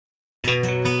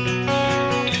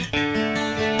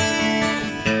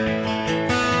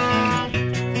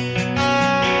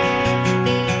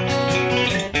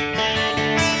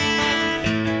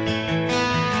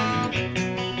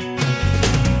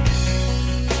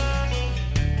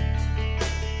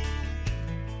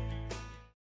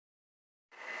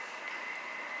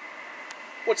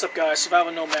What's up, guys?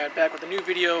 Survival Nomad back with a new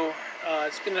video.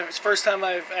 It's the first time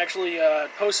I've actually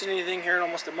posted anything here in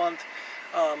almost a month.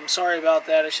 Sorry about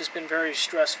that. It's just been very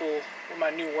stressful with my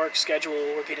new work schedule.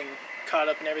 We're getting caught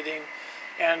up and everything.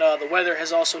 And the weather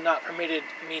has also not permitted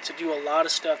me to do a lot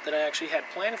of stuff that I actually had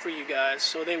planned for you guys.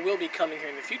 So they will be coming here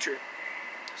in the future.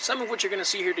 Some of what you're going to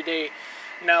see here today.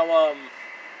 Now,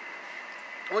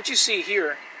 what you see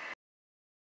here,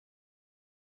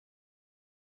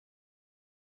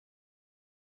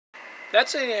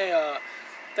 that's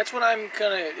what I'm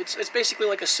it's basically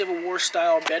like a Civil War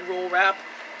style bedroll wrap,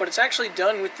 but it's actually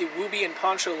done with the Wooby and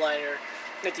poncho liner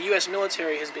that the U.S.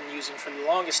 military has been using for the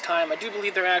longest time. I do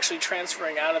believe they're actually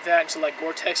transferring out of that into like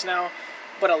Gore-Tex now,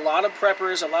 but a lot of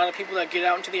preppers, a lot of people that get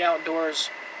out into the outdoors,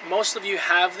 most of you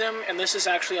have them, and this is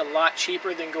actually a lot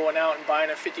cheaper than going out and buying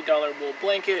a $50 wool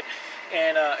blanket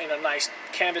and a nice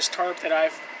canvas tarp that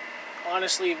I've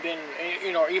honestly been,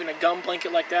 or even a gum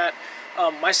blanket like that.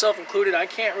 Myself included, I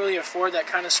can't really afford that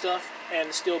kind of stuff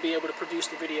and still be able to produce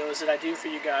the videos that I do for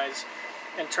you guys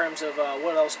in terms of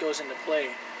what else goes into play.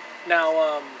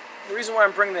 Now, the reason why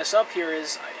I'm bringing this up here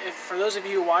is, for those of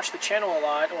you who watch the channel a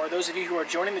lot, or those of you who are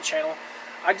joining the channel,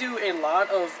 I do a lot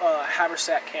of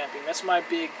haversack camping. That's my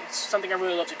it's something I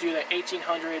really love to do, that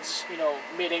 1800s,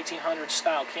 mid-1800s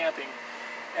style camping.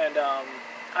 And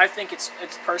I think it's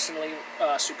personally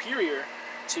superior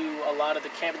to a lot of the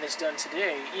camping that's done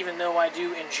today, even though I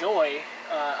do enjoy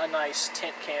a nice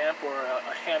tent camp or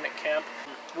a hammock camp.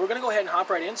 We're going to go ahead and hop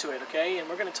right into it, okay? And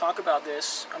we're going to talk about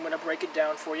this. I'm going to break it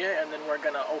down for you, and then we're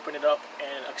going to open it up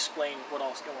and explain what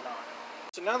all's going on.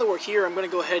 So now that we're here, I'm going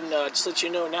to go ahead and just let you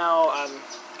know now I'm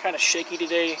kind of shaky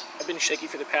today. I've been shaky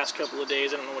for the past couple of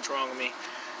days. I don't know what's wrong with me.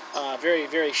 Very,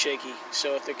 very shaky.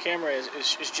 So if the camera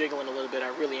is jiggling a little bit, I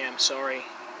really am sorry.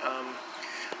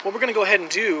 What we're going to go ahead and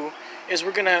do is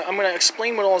I'm going to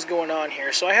explain what all is going on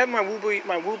here. So I have my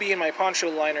Wooby and my poncho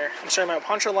liner. I'm sorry, my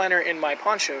poncho liner and my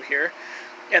poncho here,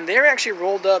 and they're actually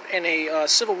rolled up in a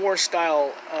Civil War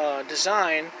style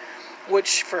design,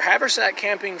 which for haversack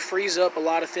camping frees up a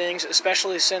lot of things,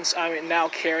 especially since I'm now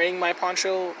carrying my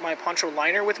poncho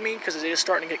liner with me, because it is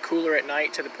starting to get cooler at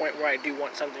night to the point where I do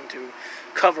want something to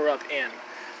cover up in.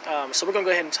 So we're going to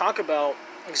go ahead and talk about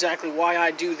exactly why I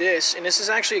do this, and this is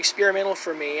actually experimental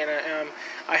for me, and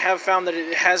I have found that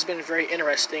it has been very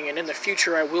interesting, and in the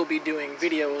future I will be doing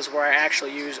videos where I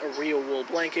actually use a real wool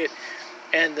blanket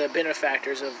and the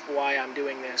benefactors of why I'm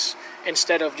doing this,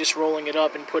 instead of just rolling it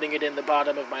up and putting it in the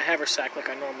bottom of my haversack like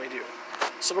I normally do.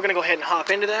 So we're going to go ahead and hop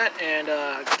into that and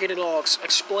get it all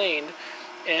explained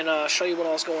and show you what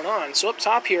all's going on. So up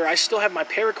top here, I still have my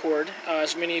paracord.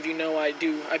 As many of you know,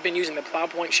 I've been using the plow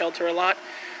point shelter a lot.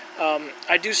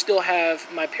 I do still have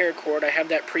my paracord. I have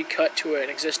that pre-cut to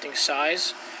an existing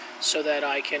size so that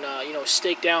I can,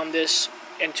 stake down this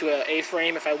into an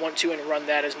A-frame if I want to and run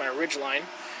that as my ridge line.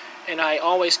 And I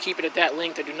always keep it at that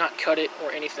length. I do not cut it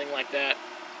or anything like that.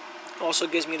 Also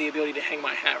gives me the ability to hang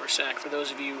my haversack for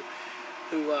those of you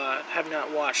who have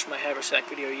not watched my haversack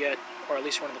video yet, or at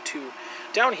least one of the two.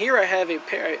 Down here I have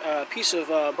a piece of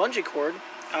bungee cord.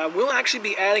 We'll actually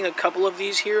be adding a couple of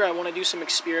these here. I want to do some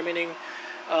experimenting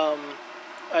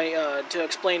to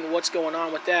explain what's going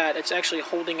on with that. It's actually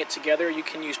holding it together. You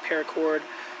can use paracord,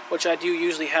 which I do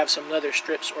usually have some leather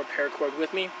strips or paracord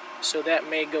with me, so that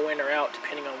may go in or out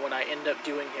depending on what I end up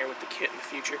doing here with the kit in the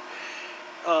future.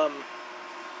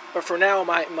 But for now,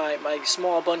 my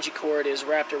small bungee cord is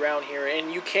wrapped around here,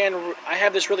 and I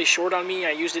have this really short on me.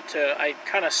 I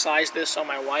kind of sized this on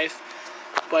my wife,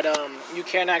 but you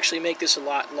can actually make this a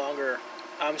lot longer.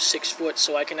 I'm 6 foot,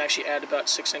 so I can actually add about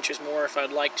 6 inches more if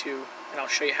I'd like to, and I'll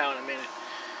show you how in a minute.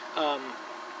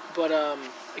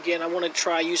 Again, I want to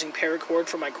try using paracord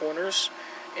for my corners,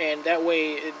 and that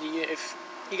way, if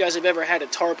you guys have ever had a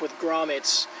tarp with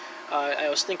grommets, I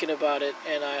was thinking about it,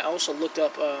 and I also looked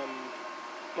up,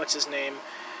 what's his name,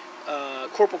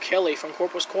 Corporal Kelly from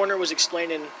Corporal's Corner was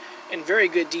explaining in very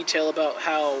good detail about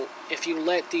how if you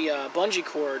let the bungee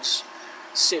cords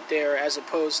sit there as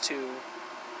opposed to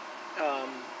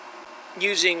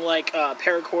using like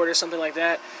paracord or something like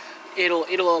that,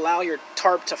 it'll allow your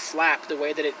tarp to flap the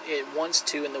way that it wants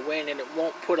to in the wind, and it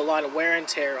won't put a lot of wear and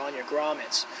tear on your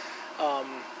grommets.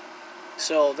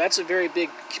 So that's a very big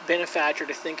benefactor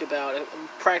to think about.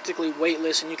 Practically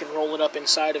weightless, and you can roll it up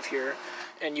inside of here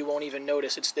and you won't even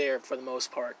notice it's there for the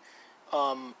most part.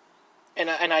 And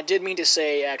I did mean to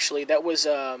say, actually, that was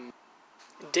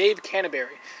Dave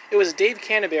Canterbury. It was Dave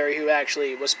Canterbury who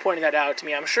actually was pointing that out to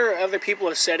me. I'm sure other people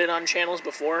have said it on channels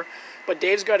before, but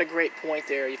Dave's got a great point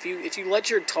there. If you let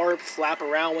your tarp flap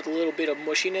around with a little bit of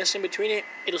mushiness in between it,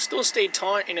 it'll still stay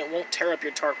taut and it won't tear up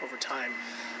your tarp over time.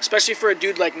 especially for a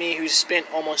dude like me who's spent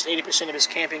almost 80% of his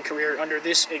camping career under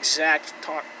this exact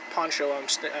poncho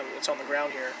that's on the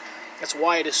ground here. That's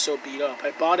why it is so beat up.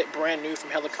 I bought it brand new from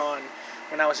Helicon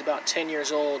when I was about 10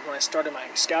 years old, when I started my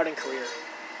scouting career.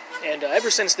 And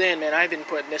ever since then, man, I've been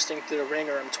putting this thing through the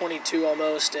ringer. I'm 22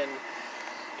 almost, and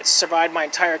it's survived my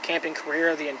entire camping career,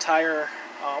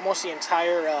 almost the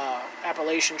entire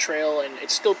Appalachian Trail, and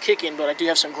it's still kicking, but I do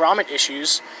have some grommet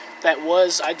issues that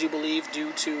was, I do believe,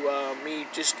 due to me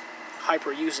just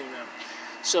hyper using them.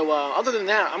 So other than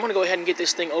that, I'm going to go ahead and get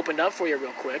this thing opened up for you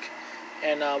real quick,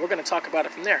 and we're going to talk about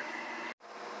it from there.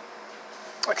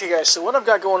 Okay guys, so what I've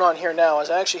got going on here now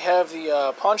is I actually have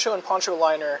the poncho and poncho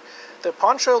liner. The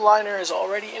poncho liner is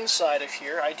already inside of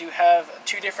here. I do have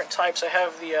two different types. I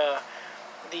have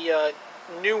the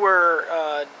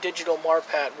newer digital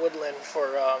Marpat Woodland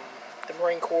for the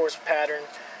Marine Corps pattern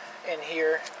in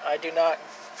here. I do not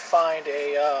find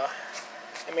a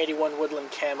M81 Woodland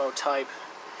camo type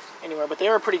anywhere, but they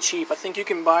are pretty cheap. I think you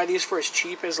can buy these for as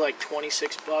cheap as like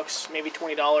 26 bucks, maybe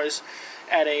 $20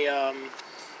 at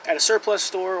a surplus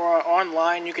store or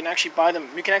online. You can actually buy them.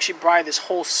 You can actually buy this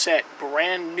whole set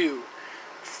brand new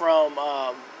from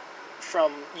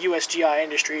USGI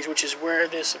Industries, which is where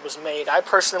this was made. I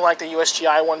personally like the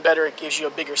USGI one better. It gives you a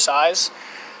bigger size,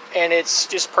 and it's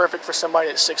just perfect for somebody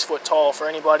that's 6 foot tall. For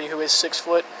anybody who is 6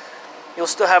 foot, you'll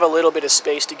still have a little bit of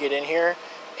space to get in here.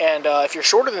 And if you're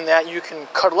shorter than that, you can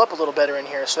cuddle up a little better in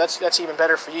here. So that's even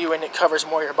better for you, and it covers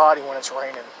more of your body when it's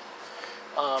raining.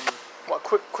 Well,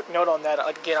 quick note on that.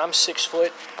 Again, I'm 6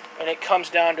 foot, and it comes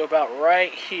down to about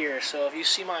right here. So if you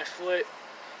see my foot,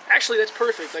 actually that's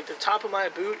perfect. Like the top of my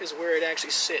boot is where it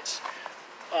actually sits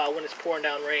when it's pouring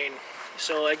down rain.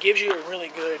 So it gives you a really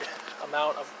good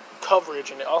amount of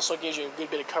coverage, and it also gives you a good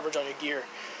bit of coverage on your gear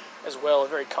as well.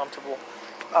 Very comfortable.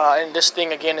 And this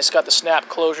thing, again, it's got the snap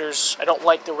closures. I don't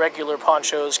like the regular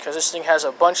ponchos because this thing has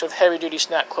a bunch of heavy-duty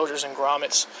snap closures and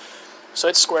grommets, so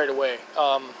it's squared away.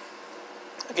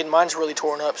 Again, mine's really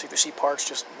torn up, so if you see parts,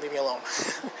 just leave me alone.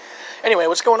 Anyway,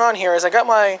 what's going on here is I got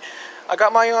my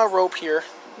rope here,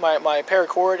 my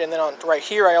paracord, and then right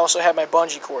here I also have my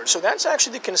bungee cord. So that's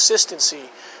actually the consistency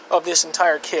of this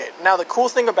entire kit. Now, the cool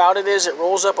thing about it is it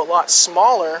rolls up a lot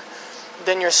smaller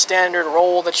than your standard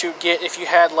roll that you get if you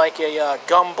had like a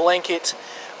gum blanket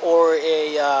or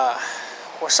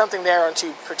or something there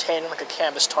to pertain like a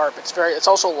canvas tarp. It's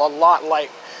also a lot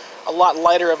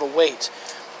lighter of a weight,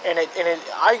 and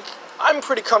I'm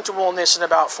pretty comfortable in this in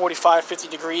about 45-50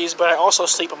 degrees, but I also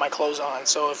sleep with my clothes on.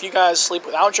 So if you guys sleep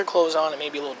without your clothes on, it may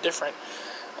be a little different.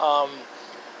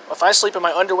 If I sleep in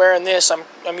my underwear in this,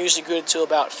 I'm usually good to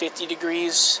about 50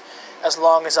 degrees, as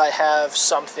long as I have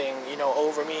something,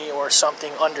 over me or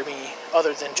something under me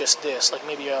other than just this, like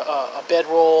maybe a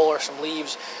bedroll or some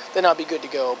leaves, then I'll be good to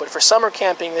go. But for summer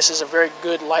camping, this is a very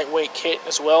good lightweight kit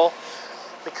as well,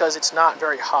 because it's not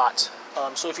very hot.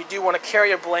 So if you do want to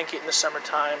carry a blanket in the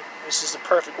summertime, this is the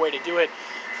perfect way to do it.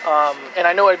 And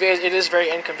I know it is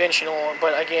very unconventional,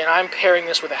 but again, I'm pairing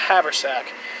this with a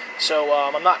haversack. So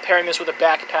I'm not pairing this with a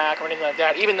backpack or anything like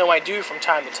that, even though I do from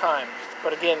time to time.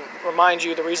 But again, remind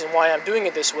you, the reason why I'm doing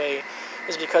it this way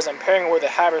is because I'm pairing it with a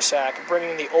haversack,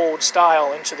 bringing the old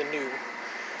style into the new,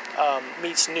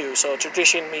 meets new. So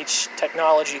tradition meets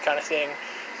technology kind of thing.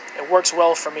 It works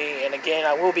well for me, and again,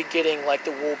 I will be getting like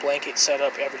the wool blanket set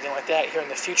up, everything like that here in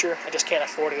the future. I just can't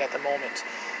afford it at the moment.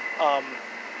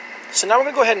 So now we're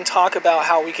going to go ahead and talk about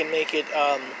how we can make it,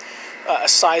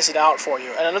 size it out for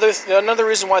you. And another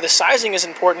reason why the sizing is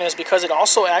important is because it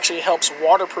also actually helps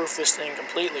waterproof this thing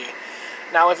completely.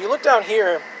 Now, if you look down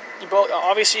here, you both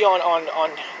obviously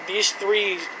on these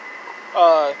three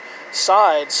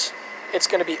sides, it's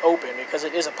going to be open because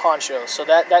it is a poncho. So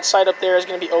that side up there is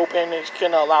going to be open. It's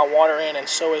going to allow water in, and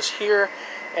so is here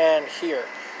and here.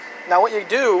 Now, what you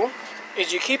do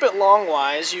is you keep it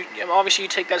longwise. Obviously you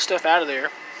take that stuff out of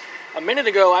there. A minute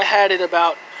ago, I had it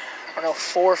about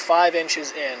 4 or 5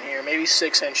 inches in here, maybe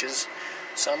 6 inches.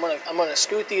 So I'm gonna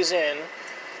scoot these in,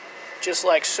 just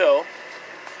like so.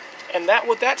 And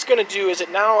what that's going to do is it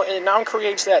now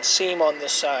creates that seam on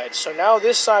this side. So now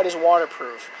this side is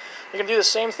waterproof. You can do the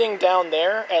same thing down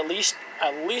there. At least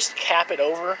cap it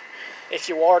over. If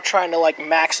you are trying to like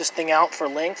max this thing out for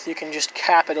length, you can just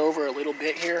cap it over a little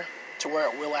bit here to where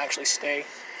it will actually stay.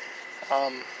 Go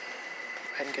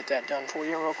ahead and get that done for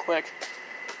you real quick.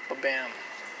 Ba-bam.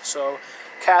 So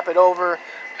cap it over.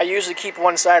 I usually keep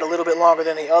one side a little bit longer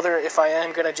than the other if I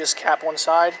am going to just cap one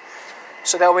side.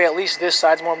 So that way at least this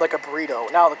side's more like a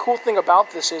burrito. Now the cool thing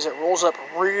about this is it rolls up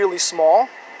really small.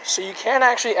 So you can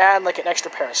actually add like an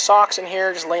extra pair of socks in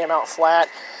here, just lay them out flat.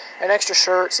 An extra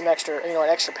shirt, an extra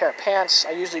pair of pants.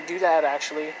 I usually do that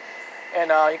actually.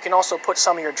 And you can also put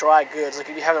some of your dry goods, like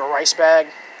if you have a rice bag,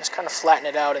 just kind of flatten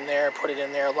it out in there, put it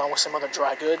in there along with some other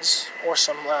dry goods, or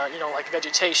some, like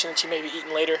vegetation that you may be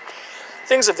eating later.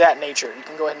 Things of that nature, you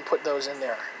can go ahead and put those in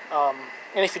there.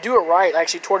 And if you do it right,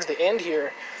 actually towards the end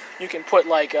here, you can put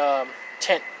like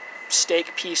tent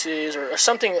steak pieces or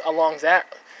something along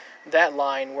that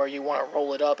line where you want to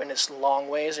roll it up in its long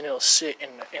ways, and it'll sit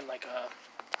in like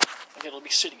it'll be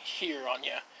sitting here on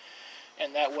you,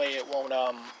 and that way it won't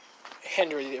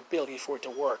hinder the ability for it to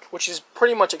work, which is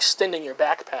pretty much extending your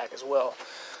backpack as well.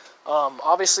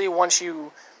 Obviously, once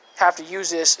you have to use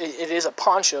this, it is a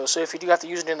poncho, so if you do have to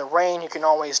use it in the rain, you can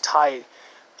always tie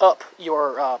up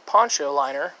your poncho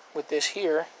liner with this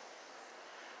here,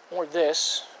 or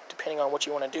this, depending on what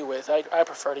you want to do with. I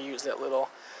prefer to use that little,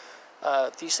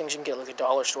 these things you can get like a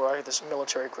dollar store. I have this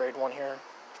military grade one here.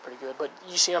 It's pretty good, but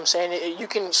you see what I'm saying? You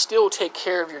can still take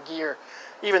care of your gear.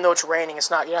 Even though it's raining, you're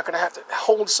not going to have to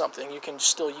hold something. You can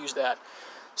still use that.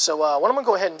 So what I'm going to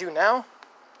go ahead and do now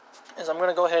is I'm going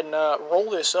to go ahead and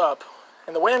roll this up.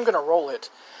 And the way I'm going to roll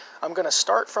it, I'm going to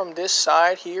start from this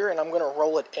side here, and I'm going to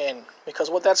roll it in.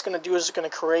 Because what that's going to do is it's going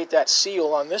to create that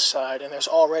seal on this side, and there's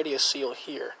already a seal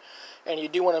here. And you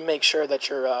do want to make sure that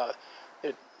your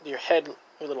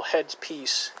little head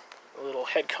piece, the little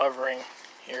head covering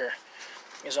here,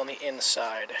 is on the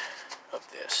inside of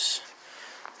this.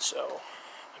 So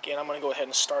again, I'm going to go ahead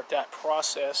and start that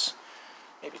process.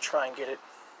 Maybe try and get it.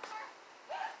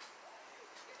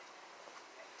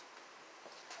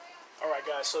 Alright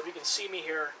guys, so if you can see me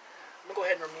here, I'm going to go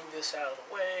ahead and remove this out of the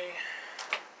way.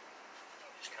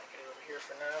 Just kind of get it over here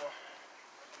for now.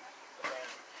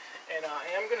 And I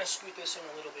am going to scoot this in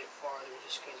a little bit farther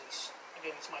just because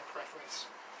it's my preference.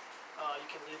 You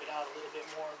can leave it out a little bit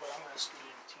more, but I'm going to scoot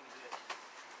it a teeny bit.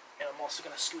 And I'm also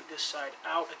going to scoot this side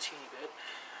out a teeny bit,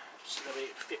 so that way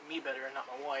it fit me better and not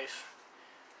my wife.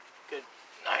 Good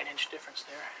 9-inch difference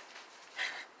there.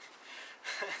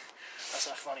 That's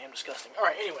not funny, I'm disgusting.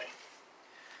 Alright, anyway.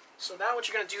 So now what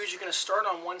you're going to do is you're going to start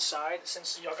on one side,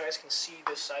 since y'all guys can see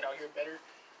this side out here better.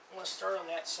 I'm going to start on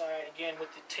that side, again, with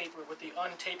the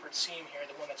untapered seam here,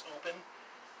 the one that's open.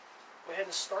 Go ahead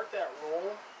and start that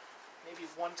roll, maybe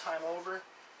one time over,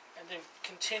 and then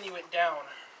continue it down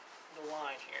the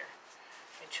line here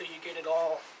until you get it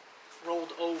all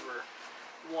rolled over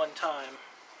one time,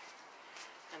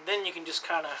 and then you can just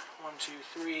kind of 1, 2,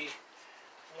 3,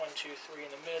 1, 2, 3 in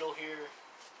the middle here,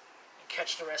 and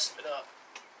catch the rest of it up.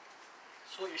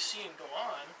 So what you're seeing go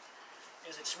on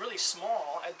is it's really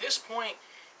small at this point.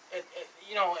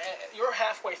 You're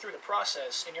halfway through the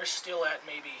process, and you're still at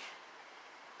maybe,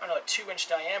 I don't know, a 2-inch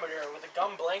diameter with a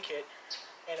gum blanket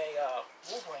and a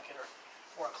wool blanket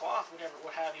or a cloth, whatever,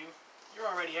 what have you. You're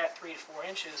already at 3 to 4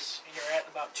 inches, and you're at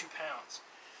about 2 pounds.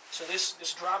 So this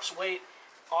drops weight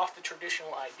off the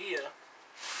traditional idea,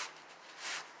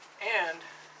 and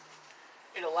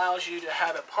it allows you to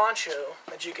have a poncho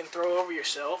that you can throw over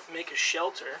yourself, make a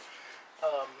shelter,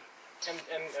 and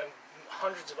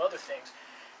hundreds of other things.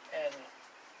 And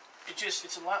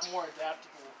it's a lot more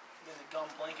adaptable than the gum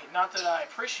blanket. Not that I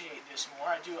appreciate this more.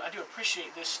 I do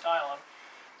appreciate this style.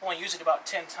 I've only used it about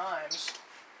 10 times,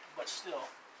 but still,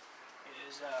 it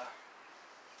is a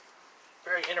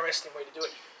very interesting way to do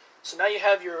it. So now you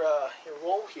have your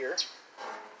roll here.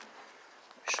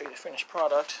 I'll show you the finished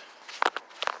product.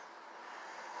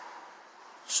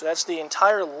 So that's the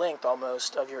entire length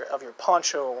almost of your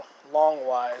poncho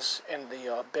long-wise in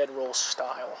the bedroll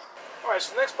style. Alright,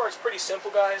 so the next part's pretty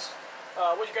simple, guys.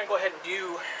 What you're going to go ahead and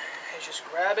do is just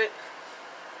grab it.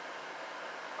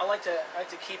 I like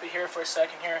to keep it here for a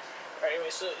second here. Alright, anyway,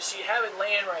 so you have it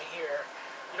laying right here.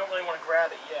 You don't really want to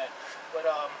grab it yet, but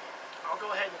I'll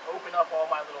go ahead and open up all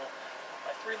my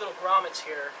 3 little grommets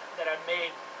here that I've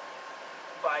made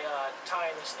by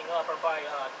tying this thing up, or by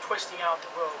twisting out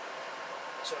the rope,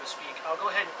 so to speak. I'll go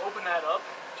ahead and open that up,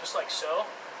 just like so.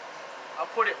 I'll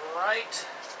put it right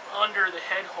under the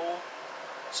head hole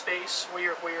space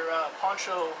where your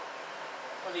poncho,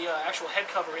 or the actual head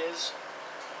cover is.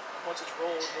 Once it's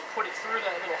rolled, you'll put it through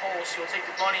that little hole, so you'll take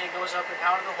the bunny, it goes up and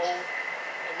out of the hole,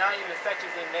 and now you've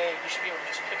effectively made, you should be able to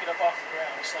just pick it up off the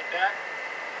ground, just like that.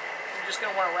 You're just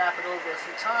going to want to wrap it over a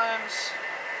few times.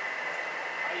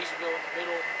 I usually go in the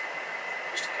middle,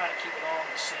 just to kind of keep it all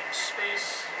in the same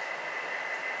space.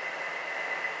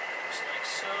 Just like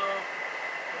so.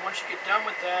 And once you get done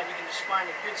with that, you can just find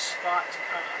a good spot to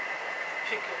kind of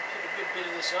pick a good bit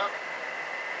of this up.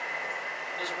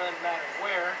 It doesn't really matter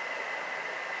where.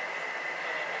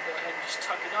 And you go ahead and just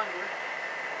tuck it under.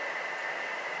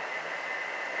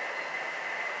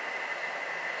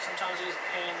 Sometimes it is a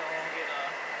pain, they'll all get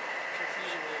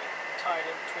confusingly tied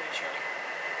in between each other.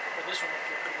 but this one went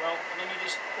through pretty well. And then you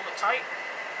just pull it tight,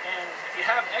 and if you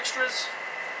have extras,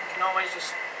 you can always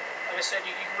just, like I said,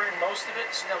 you can ruin most of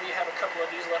it, so that way you have a couple of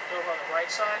these left over on the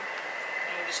right side,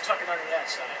 and you just tuck it under that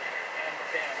side. And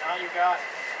bam, now you got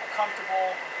a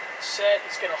comfortable set.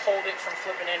 It's going to hold it from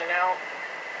flipping in and out.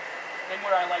 Then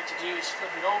what I like to do is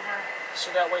flip it over, so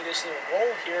that way this little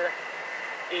roll here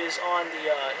is on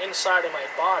the inside of my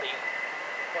body.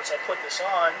 Once I put this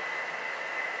on,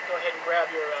 go ahead and grab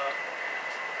your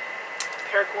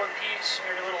paracord piece,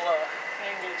 your little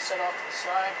thing, get it set off to the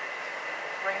side.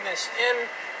 Bring this in.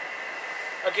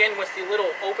 Again, with the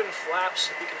little open flaps,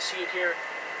 if you can see it here,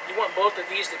 you want both of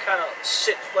these to kind of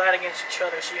sit flat against each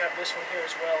other, so you have this one here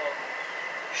as well.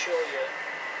 I'll show you.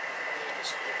 And you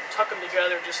just tuck them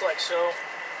together just like so,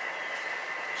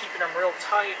 keeping them real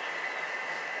tight.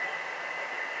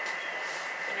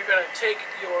 And you're going to take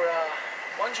your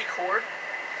bungee cord,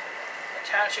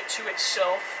 attach it to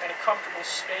itself at a comfortable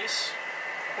space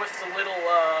with the little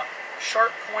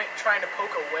sharp point trying to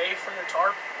poke away from your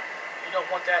tarp. You don't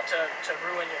want that to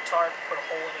ruin your tarp, put a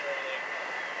hole in it or anything.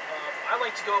 I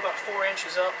like to go about 4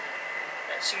 inches up.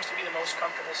 That seems to be the most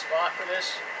comfortable spot for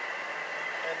this.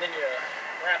 And then you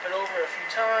wrap it over a few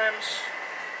times.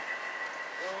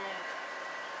 Boom.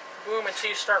 Boom,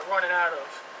 until you start running out of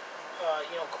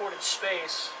corded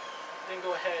space. Then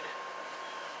go ahead.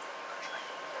 Try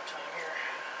one more time here.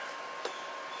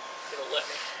 It'll let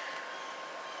me.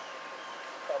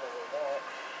 Probably not.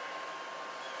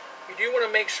 You do want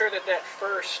to make sure that that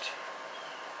first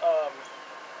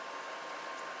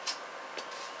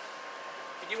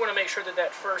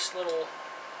little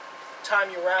time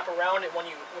you wrap around it when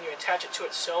you attach it to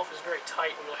itself is very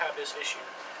tight, and you'll have this issue.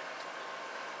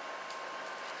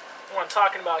 What I'm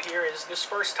talking about here is this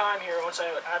first time here, once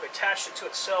I've attached it to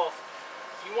itself,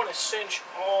 you want to cinch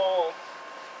all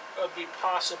of the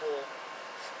possible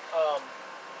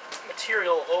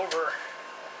material over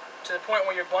to the point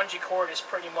where your bungee cord is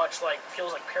pretty much like,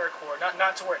 feels like paracord.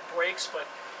 Not to where it breaks, but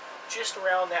just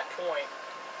around that point.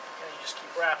 And you just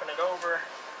keep wrapping it over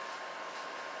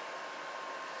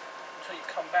until you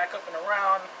come back up and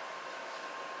around.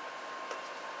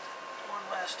 One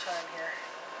last time here.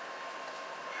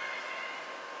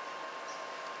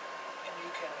 And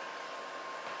you can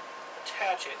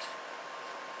attach it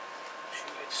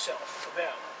to itself. Bam.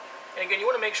 And again, you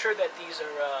want to make sure that these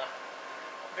are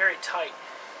very tight.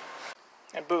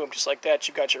 And boom, just like that,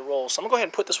 you got your roll. So I'm going to go ahead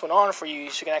and put this one on for you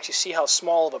so you can actually see how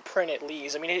small of a print it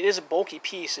leaves. I mean, it is a bulky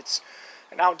piece. It's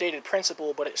an outdated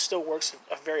principle, but it still works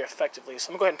very effectively.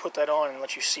 So I'm going to go ahead and put that on and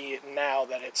let you see it now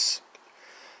that it's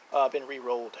been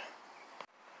re-rolled.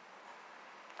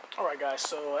 Alright guys,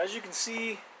 so as you can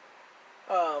see,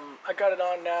 I got it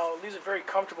on now. It leaves a very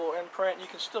comfortable imprint. You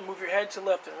can still move your head to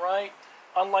left and right.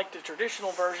 Unlike the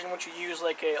traditional version, which you use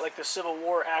like the Civil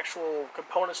War actual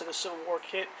components of the Civil War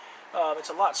kit, it's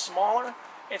a lot smaller.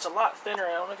 It's a lot thinner.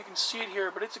 I don't know if you can see it here,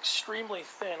 but it's extremely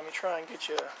thin. Let me try and get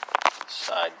you a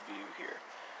side view here.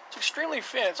 It's extremely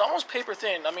thin. It's almost paper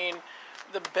thin. I mean,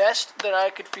 the best that I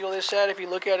could feel this at, if you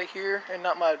look at it here, and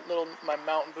not my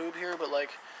mountain boob here, but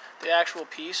like the actual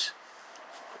piece.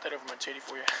 Put that over my titty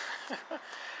for you.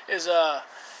 It's a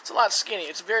lot skinny.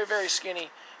 It's very, very skinny.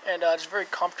 And it's very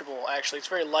comfortable, actually. It's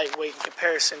very lightweight in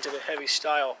comparison to the heavy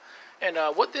style. And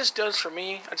what this does for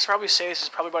me, I'd probably say this is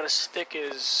probably about as thick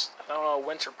as, I don't know, a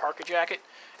winter parka jacket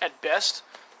at best.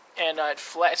 And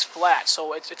it's flat,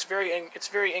 so it's very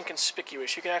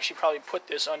inconspicuous. You can actually probably put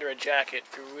this under a jacket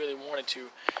if you really wanted to.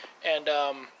 And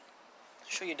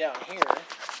show you down here,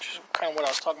 which is kind of what I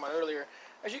was talking about earlier.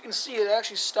 As you can see, it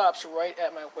actually stops right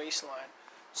at my waistline.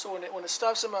 So when it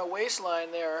stops at my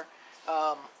waistline there,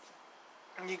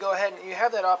 and you go ahead and you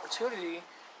have that opportunity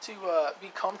to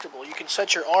be comfortable. You can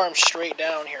set your arms straight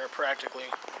down here practically,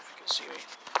 if you can see me.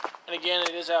 And again,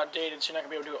 it is outdated, so you're not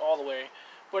going to be able to do it all the way.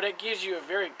 But it gives you a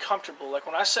very comfortable, like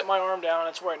when I set my arm down,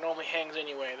 that's where it normally hangs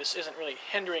anyway. This isn't really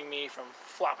hindering me from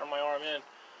flopping my arm in.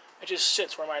 It just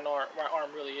sits where my arm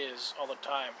really is all the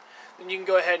time. Then you can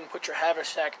go ahead and put your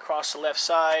haversack across the left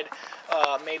side.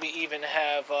 Maybe even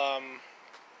have...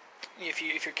 If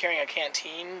you're carrying a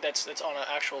canteen that's on an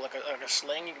actual like a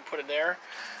sling, you can put it there.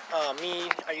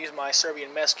 I use my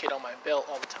Serbian mess kit on my belt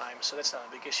all the time, so that's not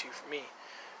a big issue for me.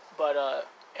 But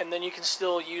and then you can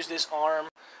still use this arm.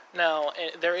 Now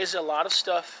there is a lot of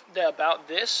stuff about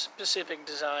this specific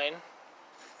design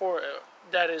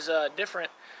that is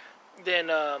different than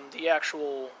the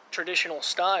actual traditional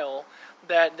style.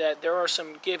 That there are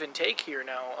some give and take here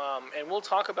now, and we'll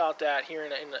talk about that here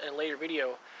in a later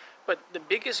video. But the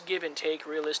biggest give and take,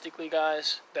 realistically,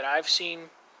 guys, that I've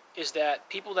seen is that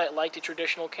people that like the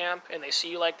traditional camp and they see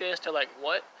you like this, they're like,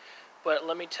 what? But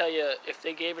let me tell you, if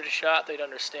they gave it a shot, they'd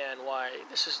understand why.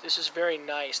 This is very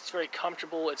nice. It's very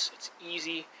comfortable. It's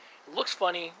easy. It looks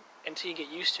funny until you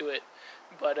get used to it.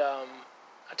 But I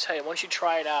tell you, once you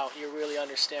try it out, you really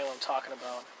understand what I'm talking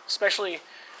about. Especially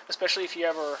if you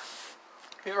ever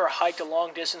hiked a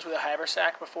long distance with a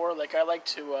haversack before. Like I like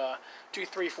to do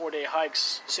 3-4 day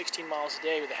hikes, 16 miles a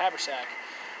day with a haversack.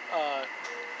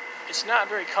 It's not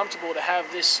very comfortable to have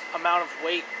this amount of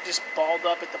weight just balled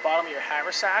up at the bottom of your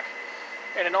haversack.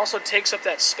 And it also takes up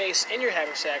that space in your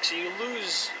haversack, so you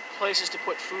lose places to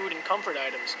put food and comfort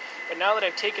items. But now that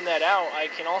I've taken that out, I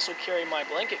can also carry my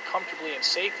blanket comfortably and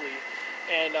safely,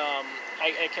 and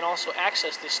I can also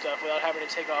access this stuff without having to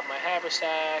take off my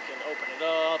haversack and open it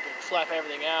up and flap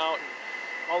everything out.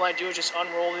 And all I do is just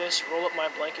unroll this, roll up my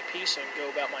blanket piece, and go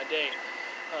about my day.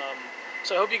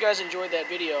 So I hope you guys enjoyed that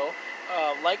video.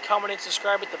 Like, comment, and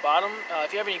subscribe at the bottom.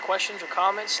 If you have any questions or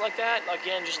comments like that,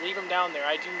 again, just leave them down there.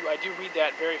 I do read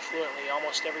that very fluently.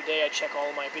 Almost every day I check all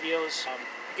of my videos.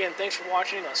 Again, thanks for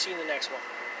watching. I'll see you in the next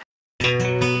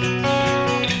one.